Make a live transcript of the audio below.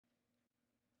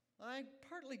I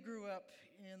partly grew up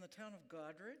in the town of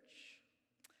Goderich,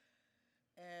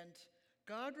 and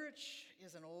Goderich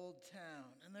is an old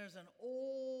town, and there's an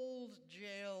old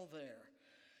jail there.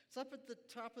 It's up at the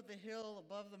top of the hill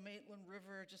above the Maitland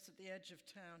River, just at the edge of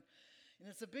town. And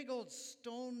it's a big old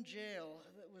stone jail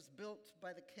that was built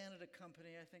by the Canada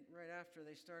Company, I think right after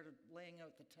they started laying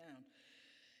out the town.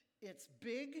 It's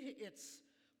big, it's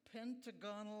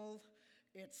pentagonal,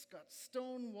 it's got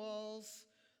stone walls,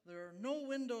 there are no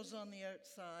windows on the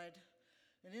outside,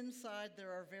 and inside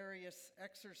there are various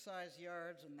exercise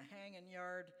yards and the hanging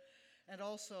yard, and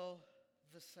also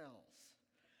the cells.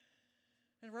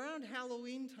 And around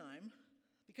Halloween time,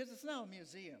 because it's now a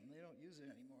museum, they don't use it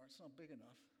anymore, it's not big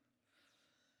enough.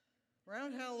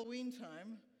 Around Halloween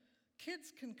time,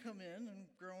 kids can come in and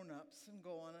grown-ups and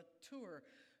go on a tour.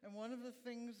 And one of the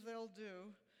things they'll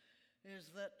do is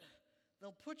that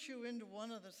they'll put you into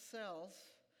one of the cells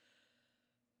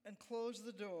and close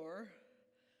the door,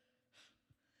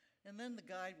 and then the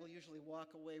guide will usually walk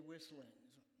away whistling.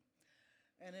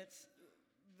 And it's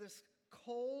this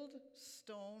cold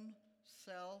stone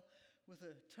cell with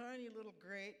a tiny little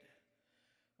grate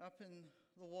up in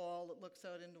the wall that looks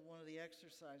out into one of the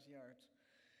exercise yards.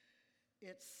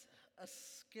 It's a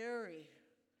scary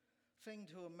thing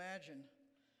to imagine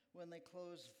when they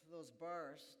close those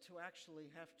bars, to actually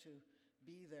have to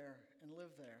be there and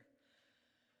live there.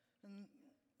 And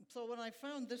so when I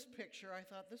found this picture, I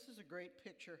thought this is a great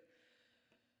picture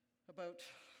about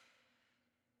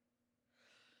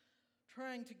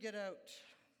trying to get out.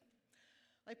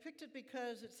 I picked it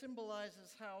because it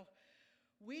symbolizes how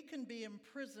we can be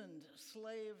imprisoned,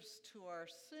 slaves to our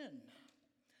sin.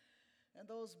 And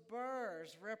those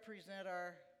bars represent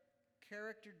our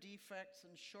character defects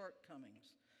and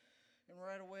shortcomings. And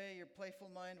right away, your playful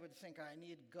mind would think, I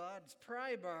need God's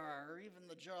pry bar or even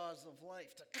the jaws of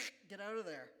life to get out of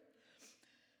there.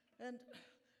 And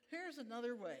here's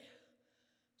another way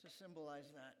to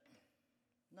symbolize that.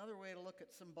 Another way to look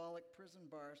at symbolic prison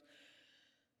bars.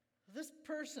 This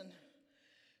person,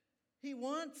 he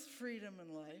wants freedom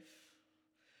in life,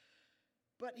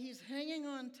 but he's hanging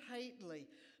on tightly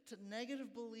to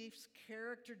negative beliefs,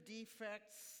 character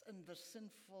defects, and the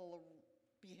sinful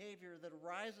behavior that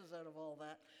arises out of all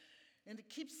that. And it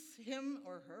keeps him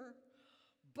or her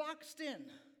boxed in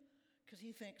because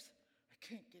he thinks, I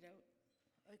can't get out.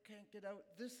 I can't get out.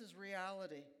 This is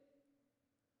reality.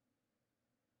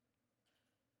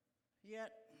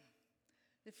 Yet,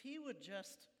 if he would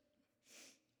just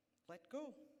let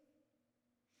go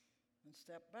and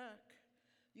step back,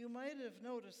 you might have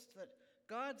noticed that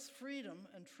God's freedom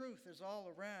and truth is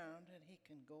all around, and he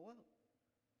can go out,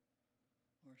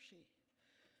 or she.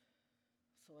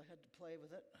 So I had to play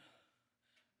with it,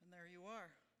 and there you are.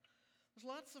 There's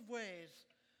lots of ways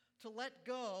to let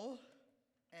go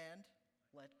and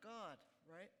let God,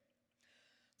 right?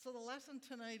 So the lesson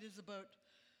tonight is about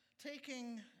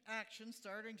taking action,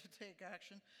 starting to take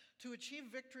action, to achieve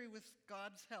victory with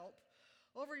God's help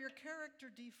over your character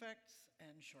defects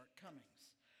and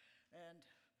shortcomings. And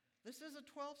this is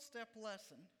a 12-step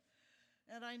lesson,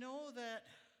 and I know that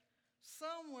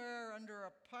somewhere under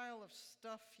a pile of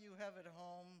stuff you have at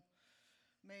home,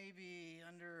 maybe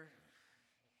under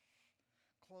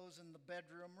clothes in the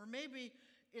bedroom, or maybe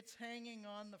it's hanging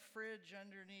on the fridge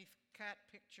underneath cat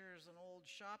pictures and old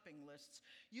shopping lists,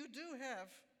 you do have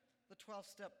the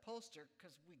 12-step poster,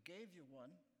 because we gave you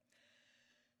one.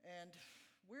 And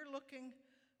we're looking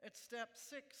at step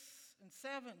 6 and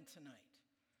 7 tonight.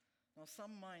 Now,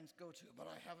 some minds go to,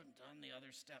 but I haven't done the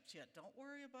other steps yet. Don't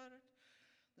worry about it.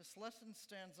 This lesson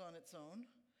stands on its own,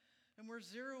 and we're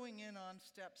zeroing in on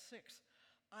step 6.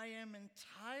 I am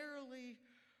entirely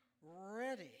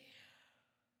ready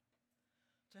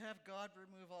to have God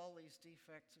remove all these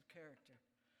defects of character.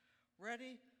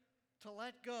 Ready to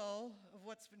let go of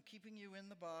what's been keeping you in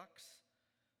the box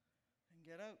and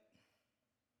get out.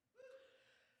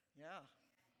 Yeah.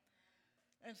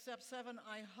 And step 7,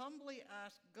 I humbly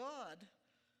ask God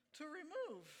to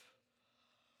remove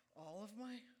all of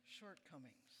my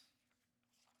shortcomings.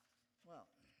 Well,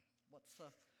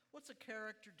 what's a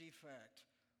character defect?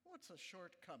 What's a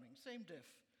shortcoming? Same diff.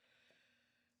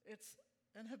 It's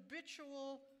an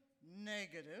habitual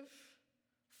negative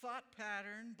thought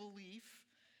pattern, belief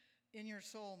in your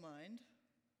soul mind,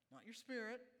 not your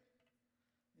spirit,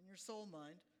 in your soul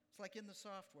mind. It's like in the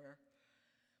software,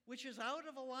 which is out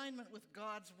of alignment with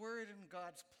God's word and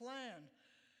God's plan.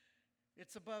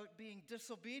 It's about being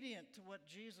disobedient to what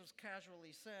Jesus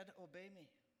casually said, obey me.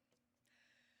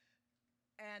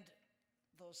 And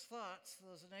those thoughts,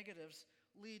 those negatives,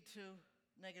 lead to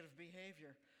negative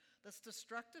behavior that's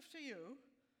destructive to you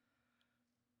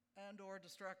and or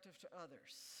destructive to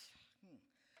others.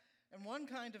 And one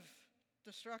kind of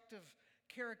destructive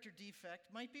character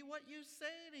defect might be what you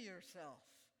say to yourself.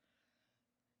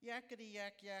 Yakety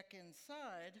yak yak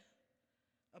inside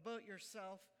about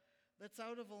yourself that's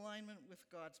out of alignment with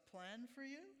God's plan for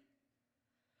you.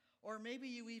 Or maybe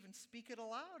you even speak it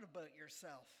aloud about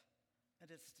yourself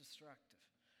and it's destructive.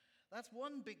 That's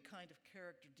one big kind of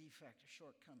character defect, a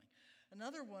shortcoming.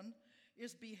 Another one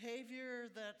is behavior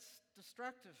that's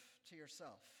destructive to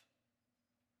yourself.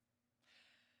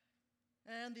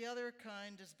 And the other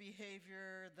kind is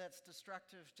behavior that's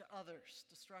destructive to others,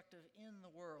 destructive in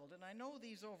the world. And I know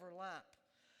these overlap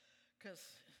because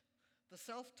the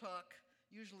self-talk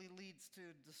usually leads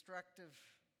to destructive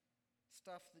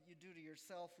stuff that you do to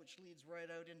yourself, which leads right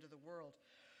out into the world.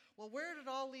 Well, where did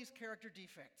all these character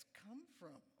defects come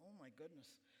from? Oh my goodness.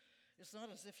 It's not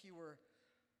as if you were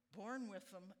born with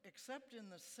them, except in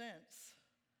the sense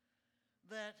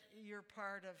that you're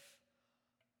part of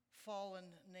fallen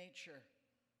nature.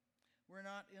 We're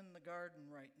not in the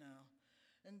garden right now.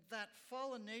 And that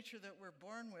fallen nature that we're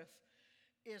born with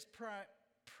is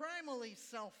primally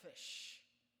selfish.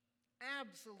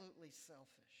 Absolutely selfish.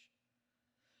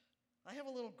 I have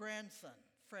a little grandson,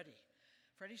 Freddie.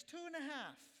 Freddie's 2.5.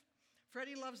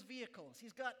 Freddie loves vehicles.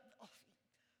 He's got,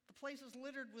 the place is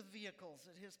littered with vehicles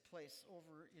at his place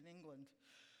over in England,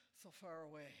 so far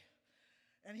away.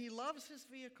 And he loves his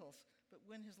vehicles, but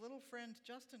when his little friend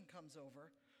Justin comes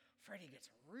over, Freddie gets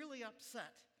really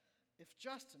upset if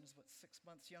Justin, is 6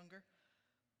 months younger,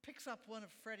 picks up one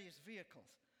of Freddie's vehicles.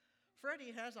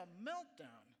 Freddie has a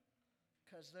meltdown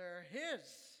because they're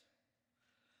his.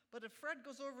 But if Fred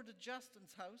goes over to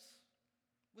Justin's house,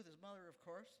 with his mother, of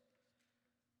course,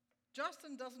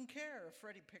 Justin doesn't care if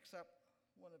Freddie picks up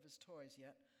one of his toys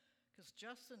yet, because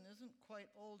Justin isn't quite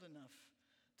old enough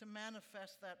to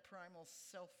manifest that primal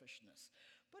selfishness.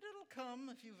 But it'll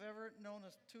come if you've ever known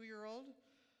a 2-year-old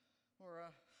or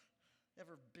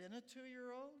ever been a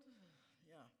 2-year-old.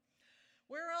 Yeah.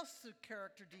 Where else do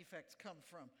character defects come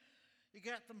from? You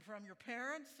get them from your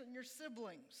parents and your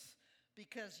siblings,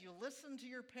 because you listen to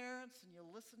your parents and you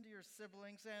listen to your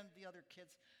siblings and the other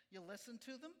kids. You listen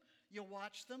to them, you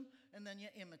watch them, and then you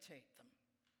imitate them,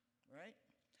 right?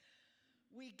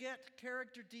 We get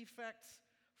character defects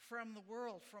from the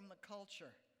world, from the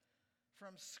culture,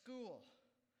 from school.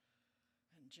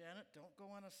 And Janet, don't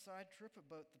go on a side trip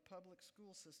about the public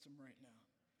school system right now.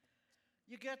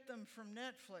 You get them from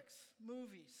Netflix,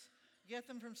 movies. You get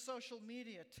them from social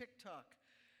media, TikTok.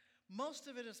 Most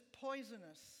of it is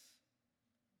poisonous.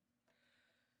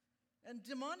 And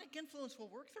demonic influence will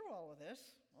work through all of this.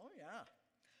 Oh, yeah.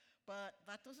 But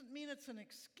that doesn't mean it's an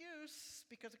excuse,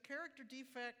 because a character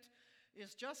defect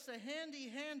is just a handy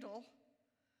handle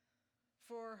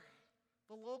for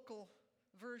the local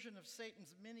version of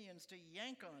Satan's minions to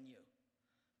yank on you.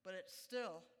 But it's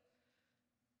still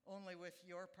only with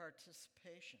your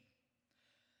participation.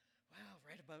 Well,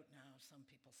 right about now, some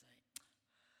people say,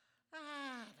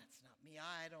 that's not me.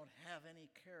 I don't have any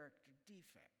character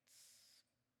defects.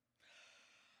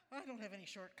 I don't have any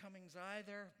shortcomings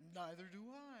either. Neither do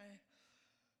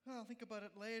I. I'll think about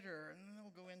it later, and then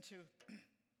we'll go into...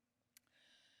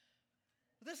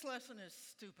 This lesson is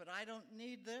stupid. I don't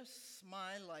need this.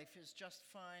 My life is just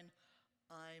fine.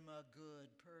 I'm a good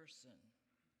person.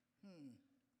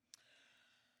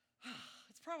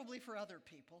 It's probably for other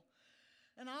people.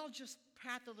 And I'll just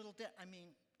pat the little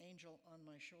angel on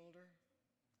my shoulder.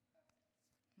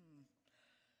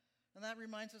 And that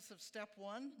reminds us of step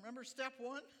 1. Remember step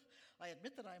 1? I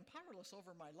admit that I am powerless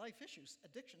over my life issues,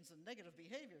 addictions, and negative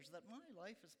behaviors, that my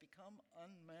life has become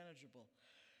unmanageable.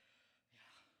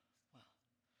 Yeah, well.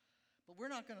 But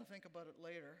we're not going to think about it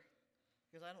later,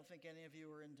 because I don't think any of you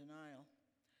are in denial.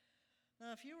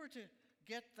 Now, if you were to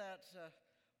get that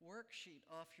worksheet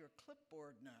off your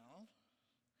clipboard now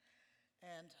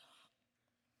and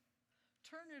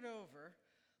turn it over,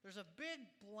 there's a big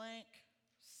blank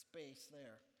space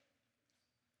there.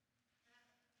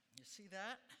 You see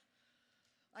that?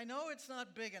 I know it's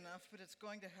not big enough, but it's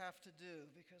going to have to do,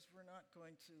 because we're not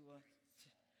going to...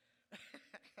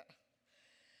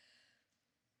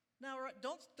 Now,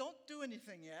 don't do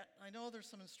anything yet. I know there's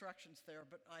some instructions there,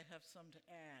 but I have some to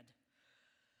add.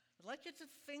 I'd like you to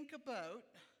think about,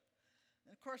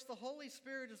 and of course the Holy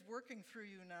Spirit is working through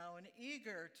you now and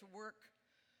eager to work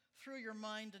through your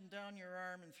mind and down your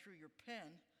arm and through your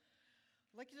pen.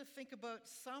 I'd like you to think about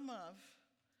some of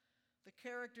the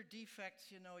character defects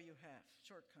you know you have,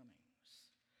 shortcomings.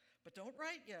 But don't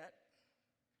write yet.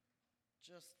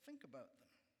 Just think about them.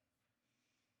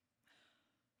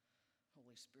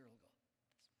 Holy Spirit will go,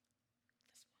 this one.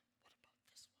 What about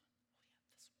this one? Oh, yeah,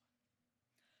 this one.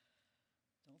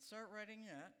 Don't start writing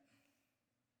yet.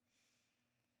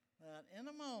 that in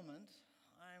a moment,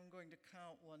 I'm going to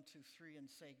count 1, 2, 3 and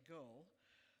say go.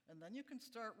 And then you can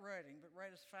start writing, but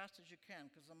write as fast as you can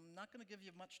because I'm not going to give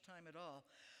you much time at all.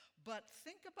 But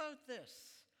think about this.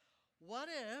 What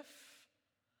if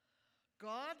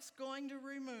God's going to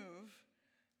remove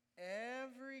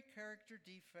every character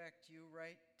defect you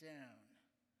write down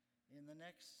in the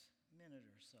next minute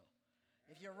or so?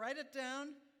 If you write it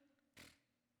down,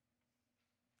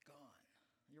 gone.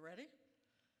 You ready?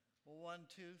 1,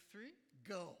 2, 3,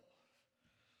 go.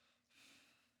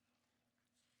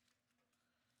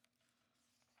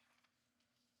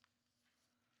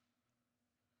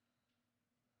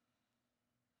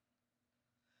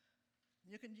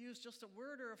 You can use just a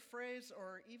word or a phrase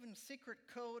or even secret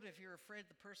code if you're afraid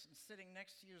the person sitting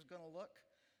next to you is going to look.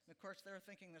 And of course, they're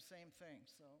thinking the same thing,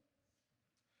 so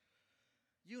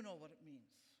you know what it means.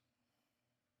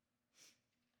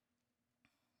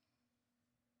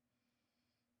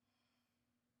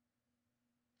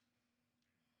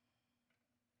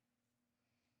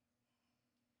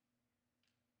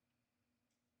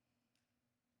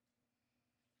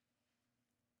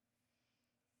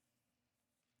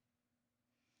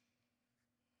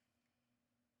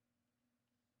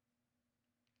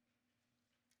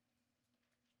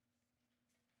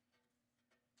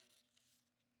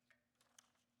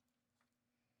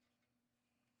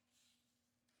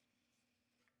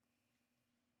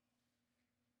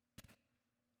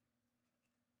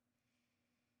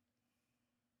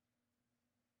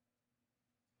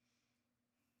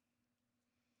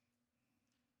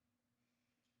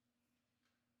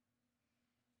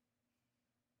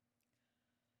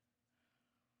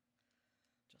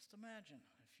 Just imagine,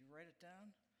 if you write it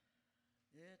down,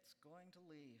 it's going to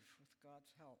leave with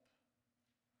God's help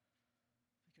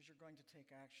because you're going to take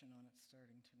action on it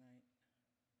starting tonight.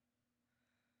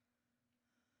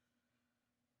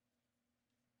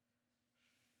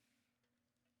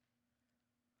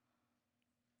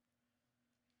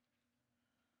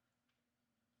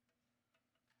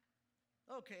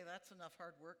 Okay, that's enough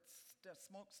hard work.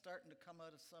 Smoke's starting to come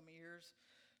out of some ears.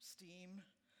 Steam.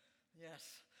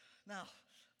 Yes. Now,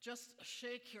 just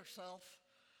shake yourself.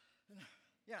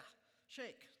 Yeah,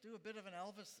 shake. Do a bit of an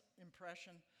Elvis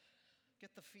impression.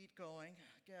 Get the feet going.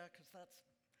 Yeah, because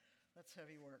that's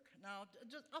heavy work. Now,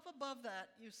 just up above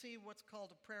that, you see what's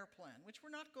called a prayer plan, which we're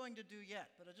not going to do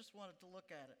yet, but I just wanted to look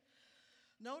at it.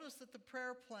 Notice that the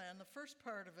prayer plan, the first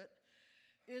part of it,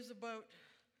 is about,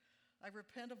 I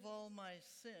repent of all my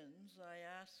sins. I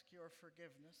ask your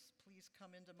forgiveness. Please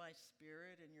come into my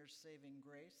spirit in your saving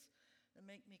grace and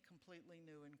make me completely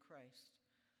new in Christ.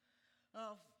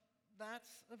 Now,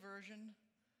 that's a version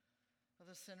of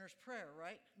the sinner's prayer,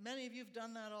 right? Many of you have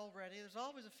done that already. There's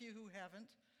always a few who haven't.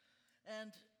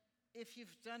 And if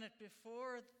you've done it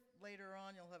before, later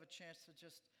on you'll have a chance to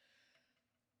just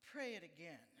pray it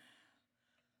again.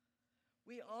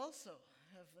 We also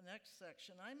have the next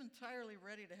section. I'm entirely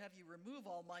ready to have you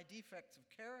remove all my defects of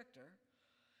character,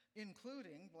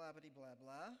 including blah, blah, blah,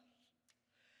 blah.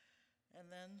 And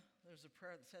then there's a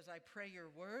prayer that says, I pray your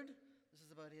word. This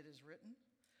is about it is written.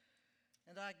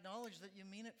 And I acknowledge that you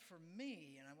mean it for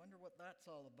me. And I wonder what that's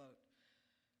all about.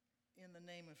 In the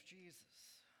name of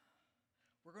Jesus.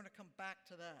 We're going to come back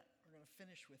to that. We're going to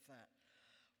finish with that.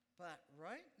 But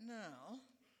right now,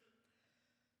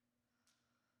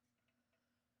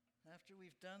 after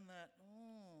we've done that,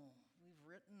 we've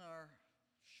written our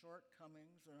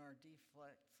shortcomings and our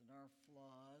defects and our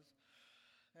flaws.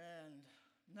 And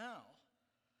now,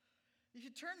 if you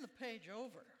turn the page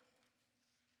over,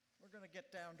 we're going to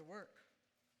get down to work.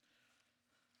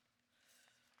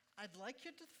 I'd like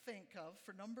you to think of,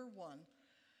 for number 1,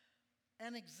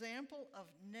 an example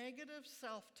of negative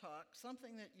self-talk,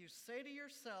 something that you say to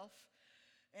yourself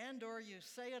and or you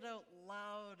say it out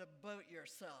loud about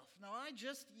yourself. Now, I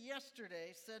just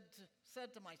yesterday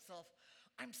said to myself,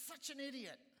 I'm such an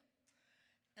idiot.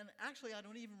 And actually, I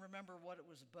don't even remember what it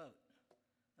was about.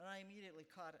 And I immediately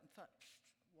caught it and thought,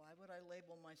 why would I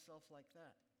label myself like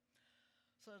that?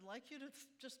 So I'd like you to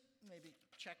just maybe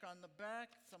check on the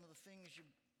back, some of the things you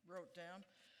wrote down.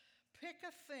 Pick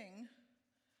a thing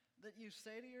that you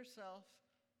say to yourself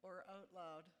or out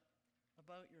loud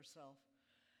about yourself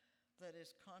that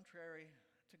is contrary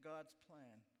to God's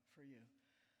plan for you,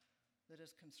 that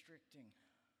is constricting.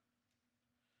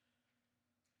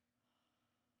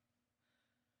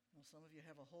 Well, some of you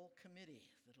have a whole committee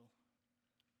that'll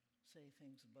say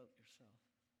things about yourself.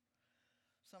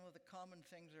 Some of the common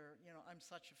things are, I'm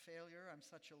such a failure, I'm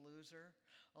such a loser,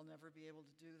 I'll never be able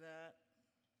to do that,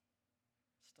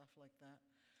 stuff like that.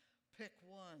 Pick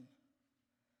one.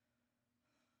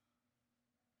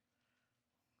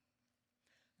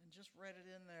 And just write it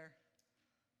in there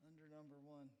under number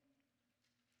 1.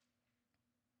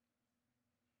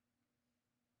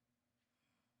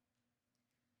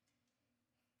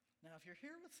 Now, if you're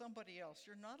here with somebody else,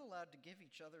 you're not allowed to give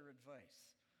each other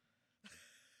advice.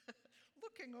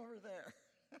 Looking over there.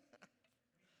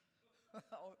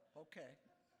 Oh, okay.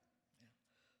 Yeah.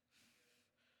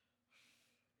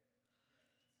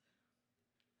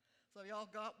 So y'all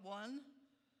got one?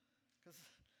 Because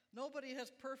nobody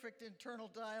has perfect internal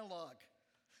dialogue.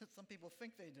 Some people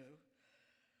think they do.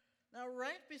 Now,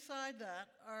 right beside that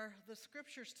are the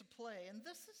scriptures to play, and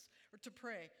this is, or to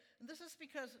pray. And this is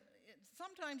because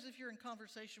sometimes if you're in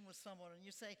conversation with someone and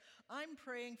you say, I'm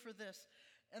praying for this,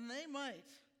 and they might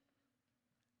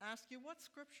ask you, what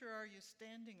scripture are you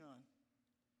standing on?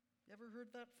 You ever heard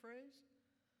that phrase?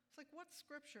 It's like, what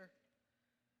scripture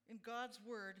in God's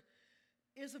word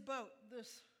is about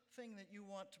this thing that you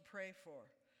want to pray for?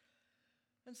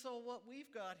 And so what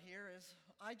we've got here is,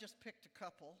 I just picked a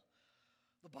couple.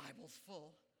 The Bible's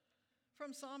full.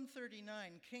 From Psalm 39,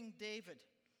 King David.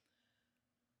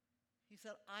 He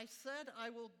said, I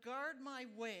will guard my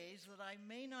ways that I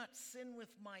may not sin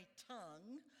with my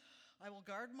tongue. I will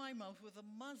guard my mouth with a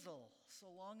muzzle, so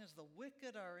long as the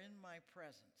wicked are in my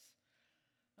presence.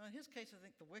 Now, in his case, I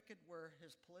think the wicked were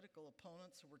his political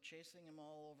opponents who were chasing him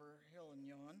all over hill and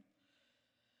yon.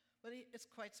 But it's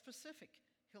quite specific.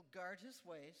 He'll guard his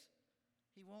ways.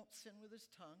 He won't sin with his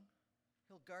tongue.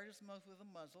 He'll guard his mouth with a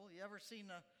muzzle. You ever seen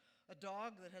a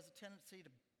dog that has a tendency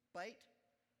to bite?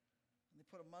 And they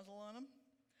put a muzzle on him.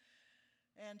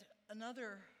 And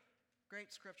another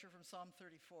great scripture from Psalm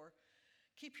 34,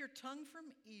 keep your tongue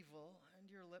from evil and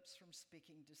your lips from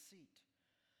speaking deceit.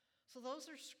 So those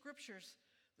are scriptures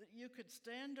that you could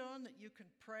stand on, that you can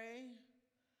pray,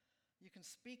 you can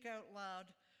speak out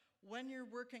loud when you're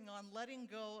working on letting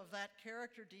go of that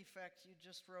character defect you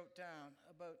just wrote down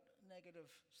about negative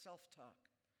self-talk.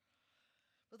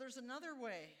 But there's another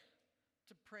way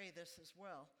to pray this as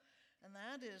well, and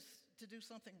that is to do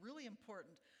something really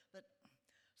important. That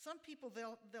some people,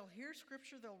 they'll hear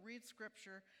scripture, they'll read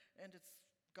scripture, and it's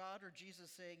God or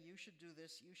Jesus saying, you should do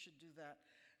this, you should do that.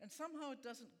 And somehow it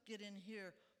doesn't get in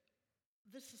here,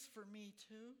 this is for me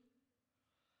too.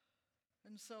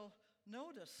 And so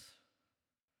notice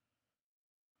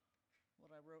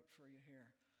what I wrote for you here.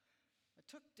 I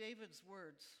took David's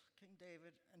words, King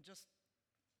David, and just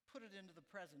put it into the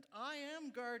present. I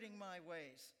am guarding my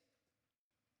ways,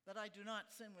 that I do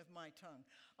not sin with my tongue.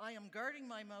 I am guarding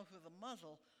my mouth with a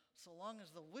muzzle, so long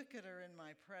as the wicked are in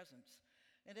my presence.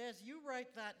 And as you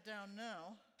write that down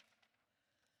now,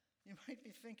 you might be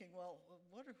thinking, well,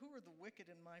 who are the wicked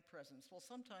in my presence? Well,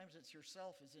 sometimes it's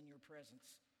yourself is in your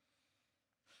presence,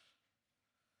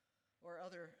 or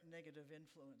other negative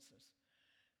influences.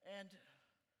 And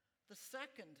the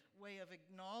second way of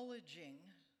acknowledging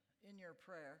in your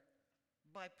prayer,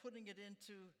 by putting it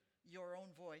into your own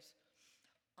voice,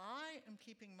 I am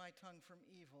keeping my tongue from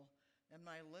evil and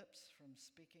my lips from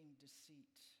speaking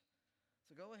deceit.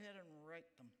 So go ahead and write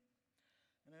them.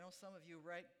 And I know some of you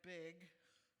write big,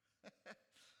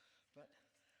 but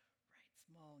write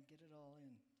small and get it all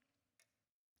in.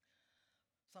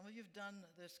 Some of you have done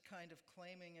this kind of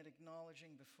claiming and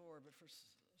acknowledging before, but for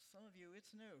some of you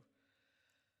it's new.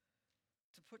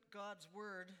 To put God's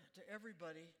word to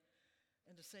everybody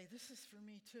and to say, this is for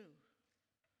me too,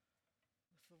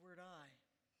 with the word I.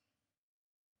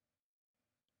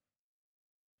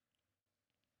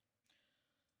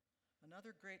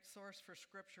 Another great source for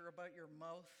scripture about your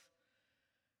mouth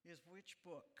is which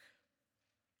book?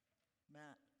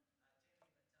 Matt.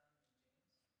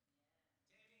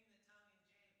 Taming the tongue in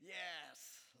James.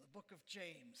 Yes, the book of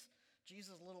James.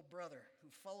 Jesus' little brother who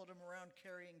followed him around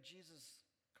carrying Jesus'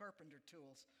 carpenter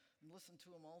tools and listened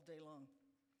to him all day long.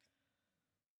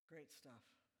 Great stuff.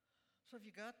 So have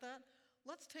you got that?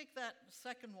 Let's take that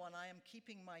second one, I am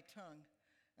keeping my tongue,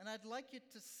 and I'd like you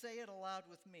to say it aloud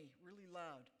with me, really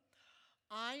loud.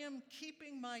 I am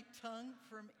keeping my tongue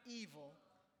from evil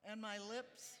and my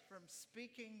lips from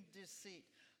speaking deceit.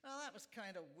 Well, that was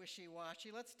kind of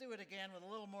wishy-washy. Let's do it again with a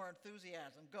little more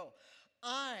enthusiasm. Go.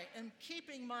 I am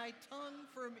keeping my tongue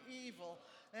from evil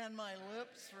and my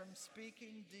lips from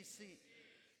speaking deceit.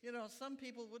 You know, some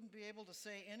people wouldn't be able to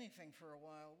say anything for a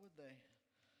while, would they?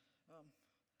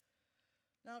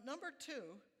 Now, number 2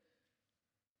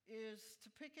 is to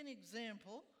pick an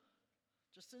example,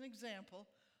 just an example,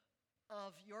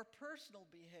 of your personal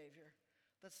behavior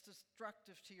that's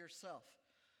destructive to yourself.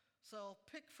 So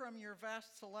pick from your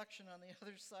vast selection on the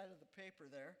other side of the paper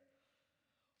there.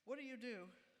 What do you do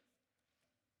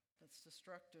that's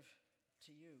destructive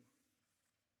to you?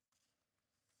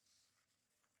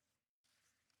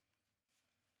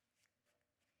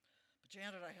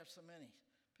 Janet, I have so many.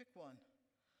 Pick one.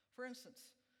 For instance,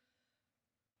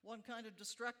 one kind of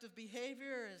destructive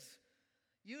behavior is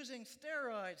using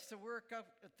steroids to work out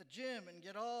at the gym and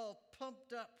get all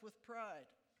pumped up with pride.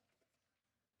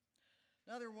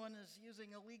 Another one is using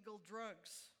illegal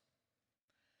drugs,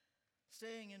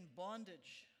 staying in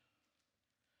bondage.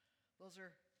 Those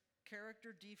are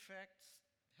character defects,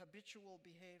 habitual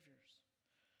behaviors.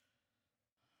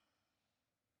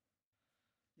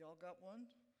 You all got one?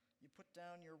 You put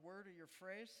down your word or your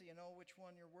phrase so you know which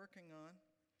one you're working on.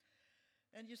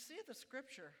 And you see the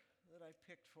scripture that I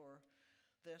picked for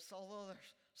this, although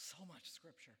there's so much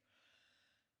scripture.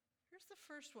 Here's the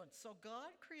first one. So God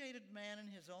created man in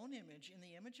his own image. In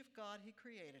the image of God, he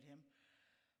created him.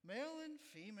 Male and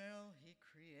female, he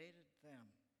created them.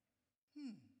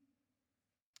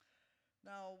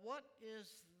 Now, what is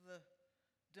the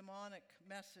demonic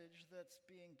message that's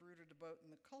being brooded about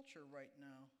in the culture right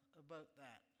now about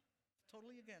that?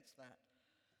 Totally against that.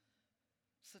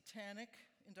 Satanic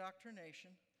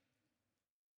indoctrination,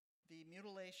 the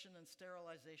mutilation and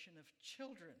sterilization of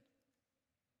children.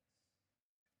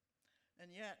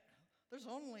 And yet, there's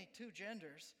only two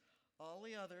genders. All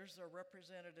the others are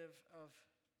representative of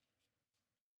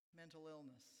mental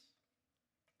illness.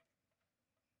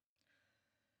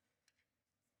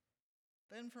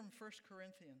 Then from 1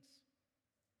 Corinthians.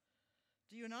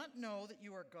 Do you not know that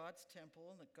you are God's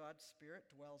temple and that God's Spirit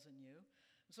dwells in you?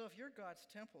 And so if you're God's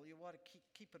temple, you want to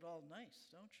keep it all nice,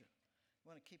 don't you? You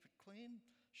want to keep it clean,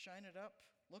 shine it up,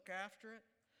 look after it.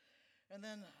 And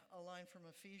then a line from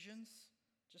Ephesians,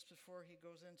 just before he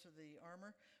goes into the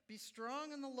armor. Be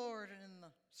strong in the Lord and in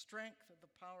the strength of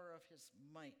the power of his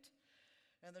might.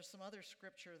 And there's some other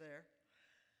scripture there.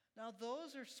 Now,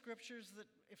 those are scriptures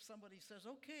that if somebody says,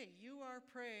 okay, you are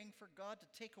praying for God to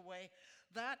take away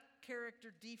that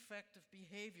character defect of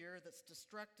behavior that's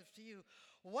destructive to you,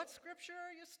 what scripture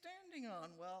are you standing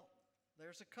on? Well,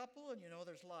 there's a couple, and you know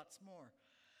there's lots more.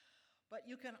 But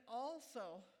you can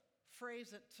also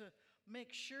phrase it to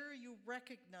make sure you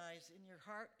recognize in your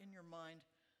heart, in your mind,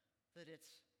 that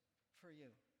it's for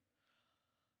you.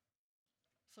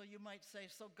 So you might say,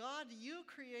 so God, you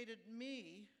created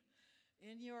me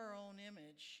in your own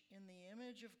image. In the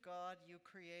image of God, you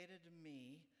created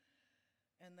me.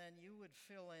 And then you would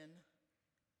fill in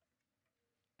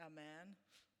a man,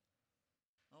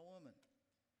 a woman,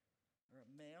 or a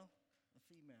male, a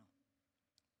female.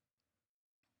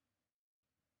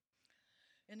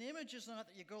 An image is not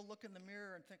that you go look in the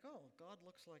mirror and think, oh, God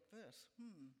looks like this.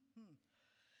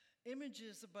 Image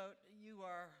is about you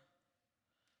are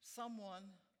someone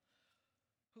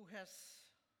who has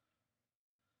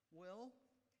will,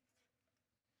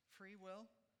 free will,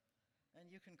 and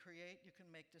you can create, you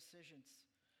can make decisions.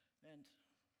 And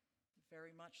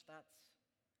very much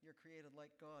you're created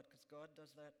like God, because God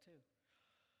does that too.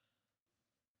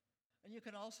 And you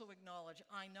can also acknowledge,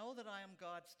 I know that I am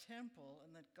God's temple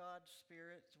and that God's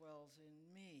Spirit dwells in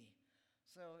me.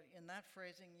 So in that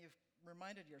phrasing, you've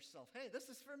reminded yourself, hey, this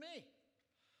is for me.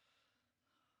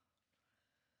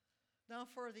 Now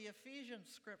for the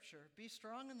Ephesians scripture, be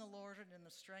strong in the Lord and in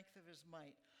the strength of his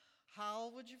might.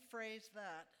 How would you phrase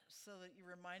that so that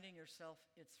you're reminding yourself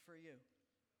it's for you?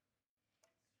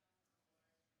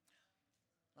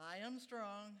 I am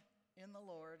strong in the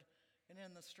Lord and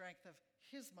in the strength of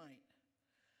his might.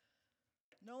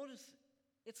 Notice,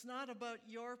 it's not about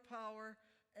your power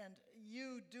and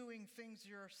you doing things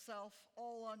yourself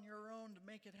all on your own to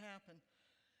make it happen.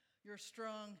 You're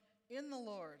strong in the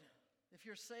Lord. If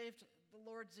you're saved, the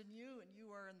Lord's in you and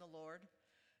you are in the Lord.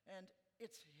 And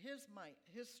it's his might,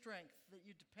 his strength that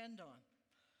you depend on.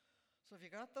 So if you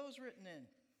got those written in,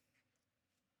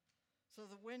 so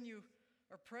that when you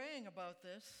are praying about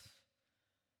this,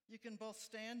 you can both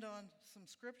stand on some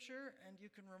scripture and you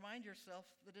can remind yourself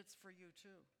that it's for you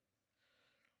too.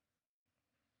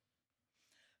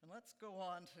 And let's go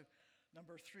on to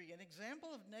number 3, an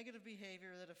example of negative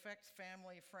behavior that affects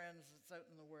family, friends that's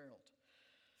out in the world.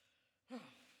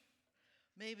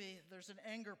 Maybe there's an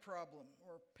anger problem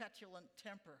or petulant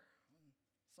temper when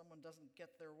someone doesn't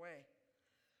get their way.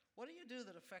 What do you do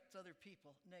that affects other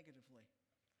people negatively?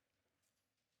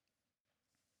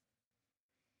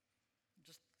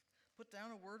 Just put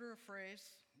down a word or a phrase,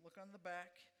 look on the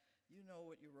back, you know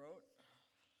what you wrote.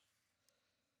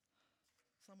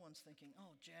 Someone's thinking,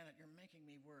 oh, Janet, you're making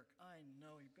me work. I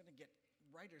know, you're going to get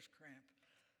writer's cramp.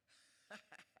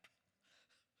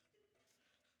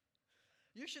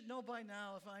 You should know by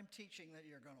now if I'm teaching that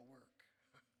you're going to work.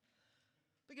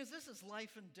 Because this is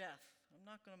life and death. I'm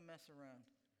not going to mess around.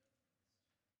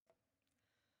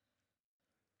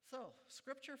 So,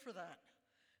 scripture for that.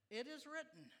 It is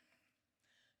written,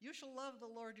 You shall love the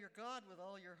Lord your God with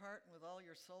all your heart and with all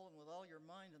your soul and with all your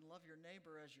mind, and love your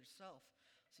neighbor as yourself.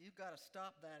 So you've got to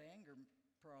stop that anger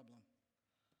problem.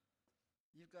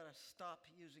 You've got to stop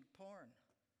using porn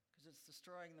because it's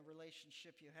destroying the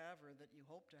relationship you have or that you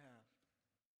hope to have.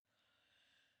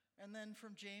 And then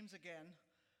from James again,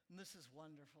 and this is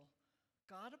wonderful.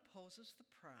 God opposes the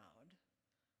proud,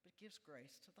 but gives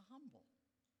grace to the humble.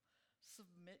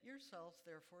 Submit yourselves,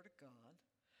 therefore, to God.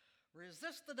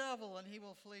 Resist the devil, and he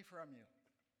will flee from you.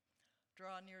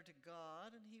 Draw near to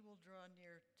God, and he will draw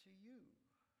near to you.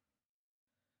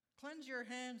 Cleanse your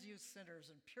hands, you sinners,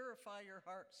 and purify your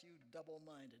hearts, you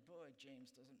double-minded. Boy,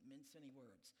 James doesn't mince any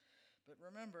words. But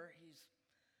remember, he's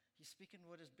speaking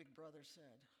what his big brother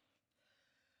said.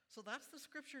 So that's the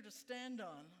scripture to stand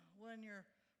on when you're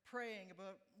praying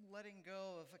about letting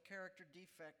go of a character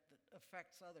defect that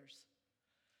affects others.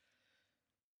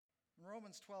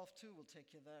 Romans 12:2 will take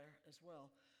you there as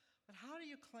well. But how do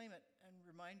you claim it and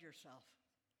remind yourself?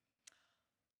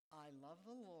 I love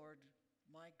the Lord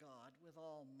my God with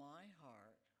all my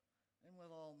heart and with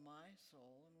all my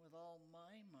soul and with all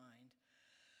my mind.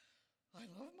 I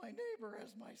love my neighbor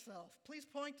as myself. Please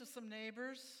point to some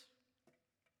neighbors.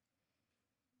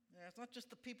 Yeah, it's not just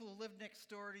the people who live next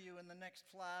door to you in the next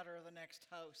flat or the next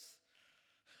house.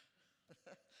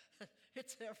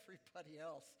 It's everybody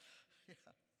else.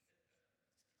 Yeah.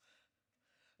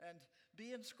 And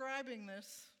be inscribing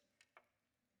this.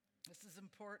 This is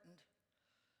important.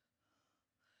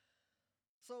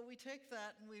 So we take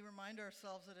that and we remind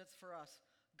ourselves that it's for us.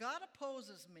 God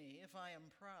opposes me if I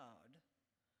am proud,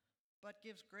 but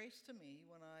gives grace to me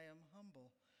when I am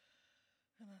humble.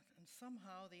 And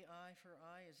somehow the eye for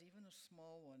eye is even a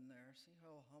small one there. See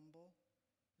how humble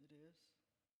it is?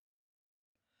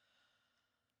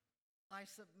 I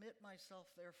submit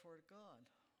myself, therefore, to God.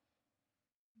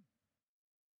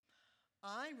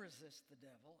 I resist the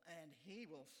devil, and he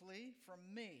will flee from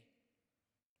me.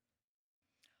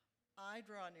 I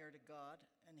draw near to God,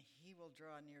 and he will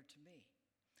draw near to me.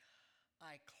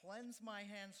 I cleanse my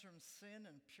hands from sin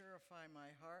and purify my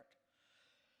heart.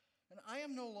 And I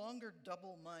am no longer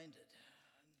double-minded.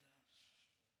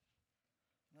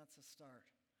 And that's a start.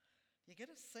 You get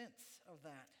a sense of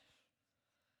that.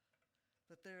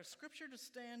 That there's scripture to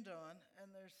stand on,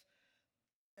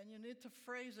 and you need to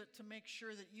phrase it to make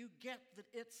sure that you get that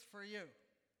it's for you.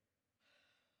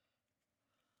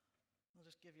 I'll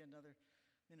just give you another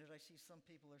minute. I see some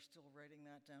people are still writing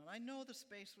that down. I know the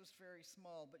space was very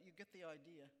small, but you get the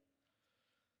idea.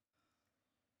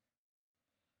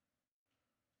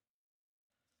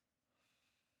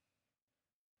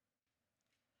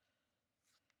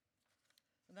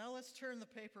 Now let's turn the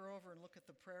paper over and look at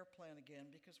the prayer plan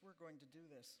again, because we're going to do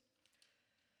this.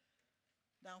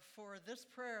 Now, for this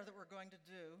prayer that we're going to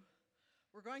do,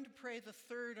 we're going to pray the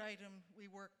third item we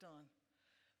worked on,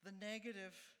 the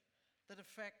negative that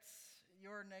affects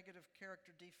your negative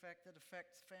character defect that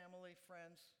affects family,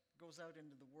 friends, goes out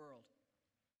into the world.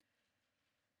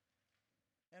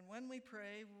 And when we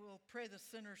pray, we'll pray the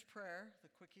sinner's prayer,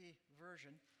 the quickie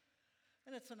version,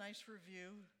 and it's a nice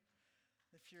review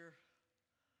if you're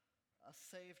a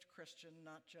saved Christian,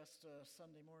 not just a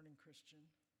Sunday morning Christian.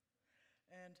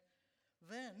 And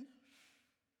then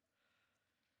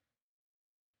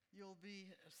you'll be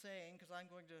saying, because I'm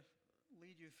going to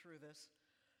lead you through this,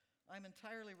 I'm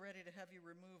entirely ready to have you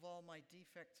remove all my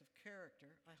defects of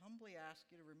character. I humbly ask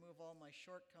you to remove all my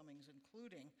shortcomings,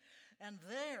 including, and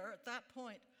there, at that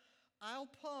point,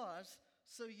 I'll pause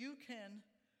so you can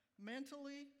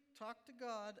mentally talk to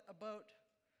God about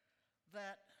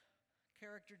that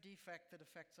character defect that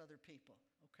affects other people,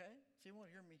 okay? So you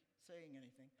won't hear me saying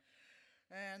anything.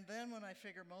 And then when I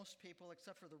figure most people,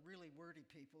 except for the really wordy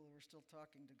people who are still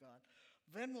talking to God,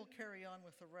 then we'll carry on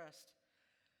with the rest.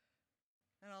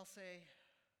 And I'll say,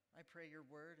 I pray your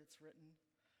word, it's written.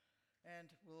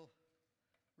 And we'll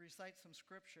recite some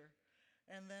scripture.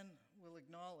 And then we'll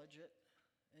acknowledge it,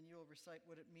 and you'll recite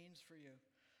what it means for you.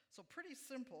 So pretty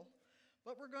simple,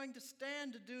 but we're going to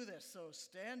stand to do this. So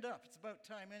stand up. It's about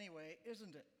time anyway,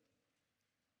 isn't it?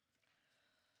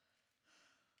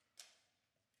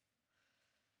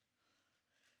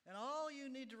 And all you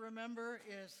need to remember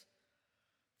is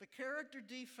the character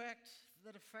defect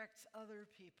that affects other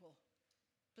people,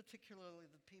 particularly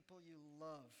the people you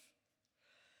love.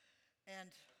 And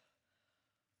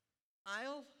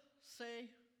I'll say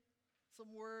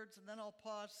some words and then I'll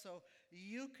pause so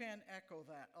you can echo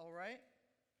that, all right?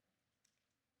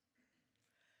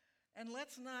 And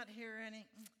let's not hear any,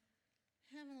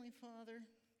 Heavenly Father,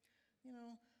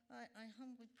 I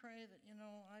humbly pray that,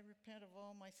 I repent of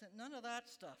all my sin. None of that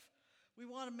stuff. We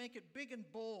want to make it big and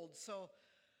bold. So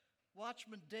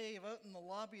Watchman Dave out in the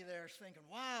lobby there is thinking,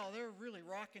 wow, they're really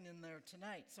rocking in there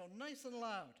tonight. So nice and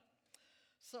loud.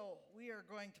 So we are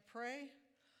going to pray.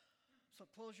 So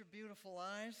close your beautiful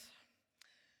eyes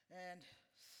and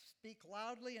speak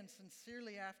loudly and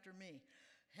sincerely after me.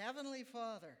 Heavenly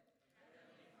Father,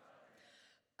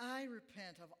 I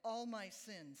repent of all my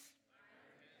sins.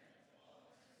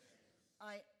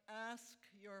 I ask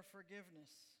your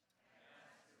forgiveness.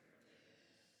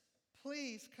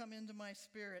 Please come into my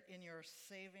spirit in your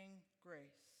saving grace.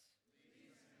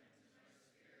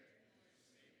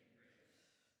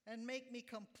 And make me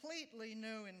completely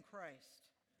new in Christ.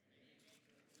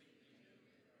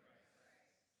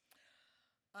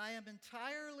 I am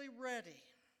entirely ready.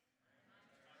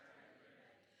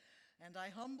 And I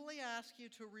humbly ask you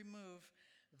to remove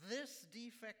this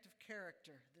defect of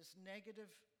character, this negative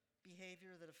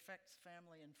behavior that affects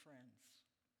family and friends.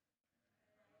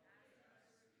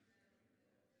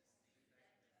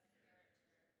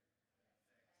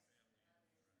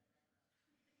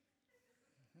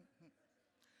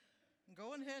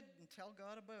 Go ahead and tell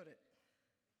God about it.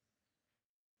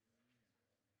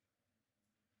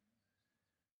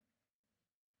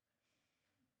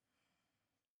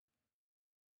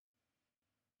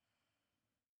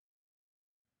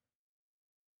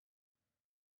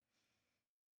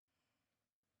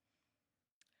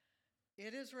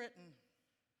 It is written,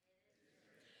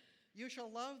 you shall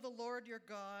love the Lord your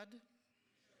God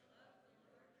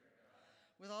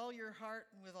with all your heart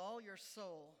and with all your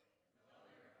soul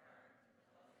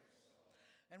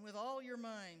and with all your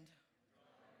mind,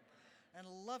 and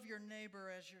love your neighbor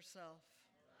as yourself.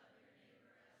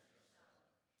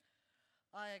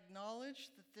 I acknowledge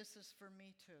that this is for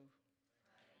me too.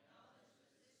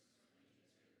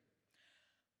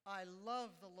 I love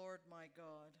the Lord my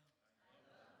God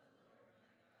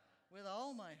with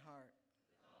all my heart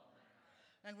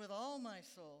and with all my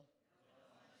soul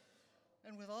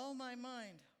and with all my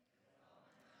mind.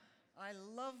 I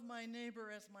love my neighbor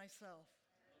as myself.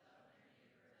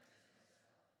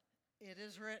 It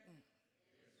is written,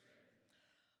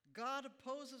 God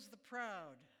opposes the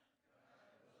proud,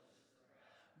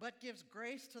 but gives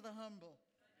grace to the humble.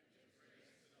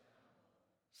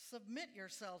 Submit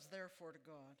yourselves, therefore, to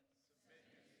God.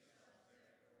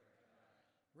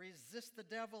 Resist the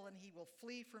devil, and he will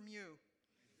flee from you.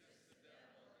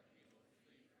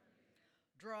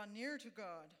 Draw near to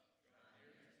God,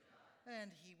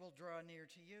 and he will draw near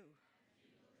to you.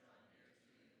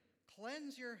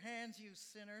 Cleanse your hands, you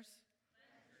sinners,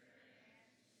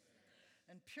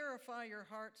 and purify your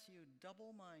hearts, you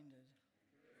double-minded.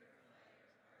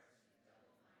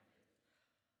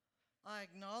 I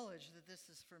acknowledge that this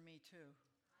is for me too.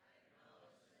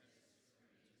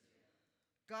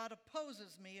 God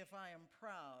opposes me if I am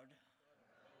proud,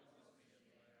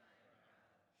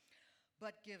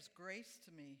 but gives grace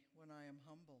to me when I am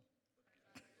humble.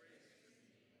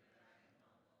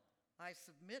 I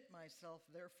submit myself,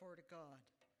 therefore, to God.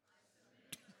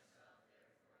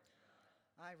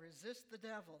 I resist the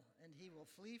devil, and he will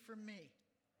flee from me.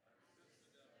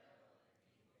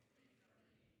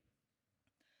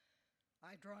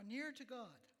 I draw near to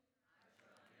God,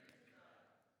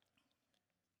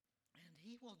 and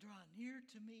he will draw near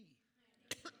to me.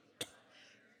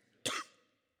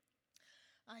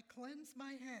 I cleanse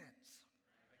my hands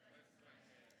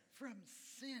from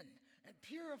sin and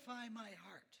purify my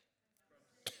heart.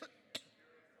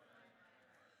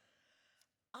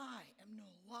 I am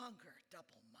no longer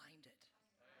double-minded.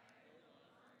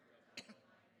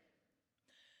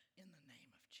 In the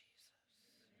name of Jesus.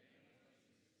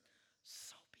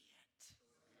 So be it.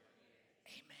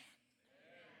 Amen.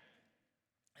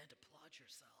 And applaud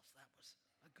yourselves. That was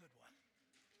a good one.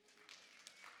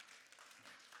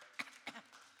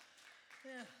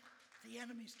 Yeah, the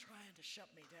enemy's trying to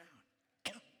shut me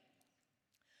down.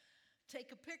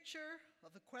 Take a picture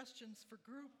of the questions for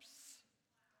groups.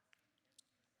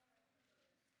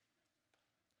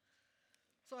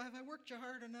 So have I worked you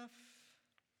hard enough?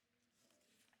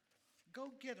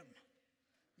 Go get them.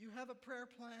 You have a prayer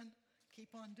plan, keep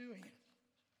on doing it.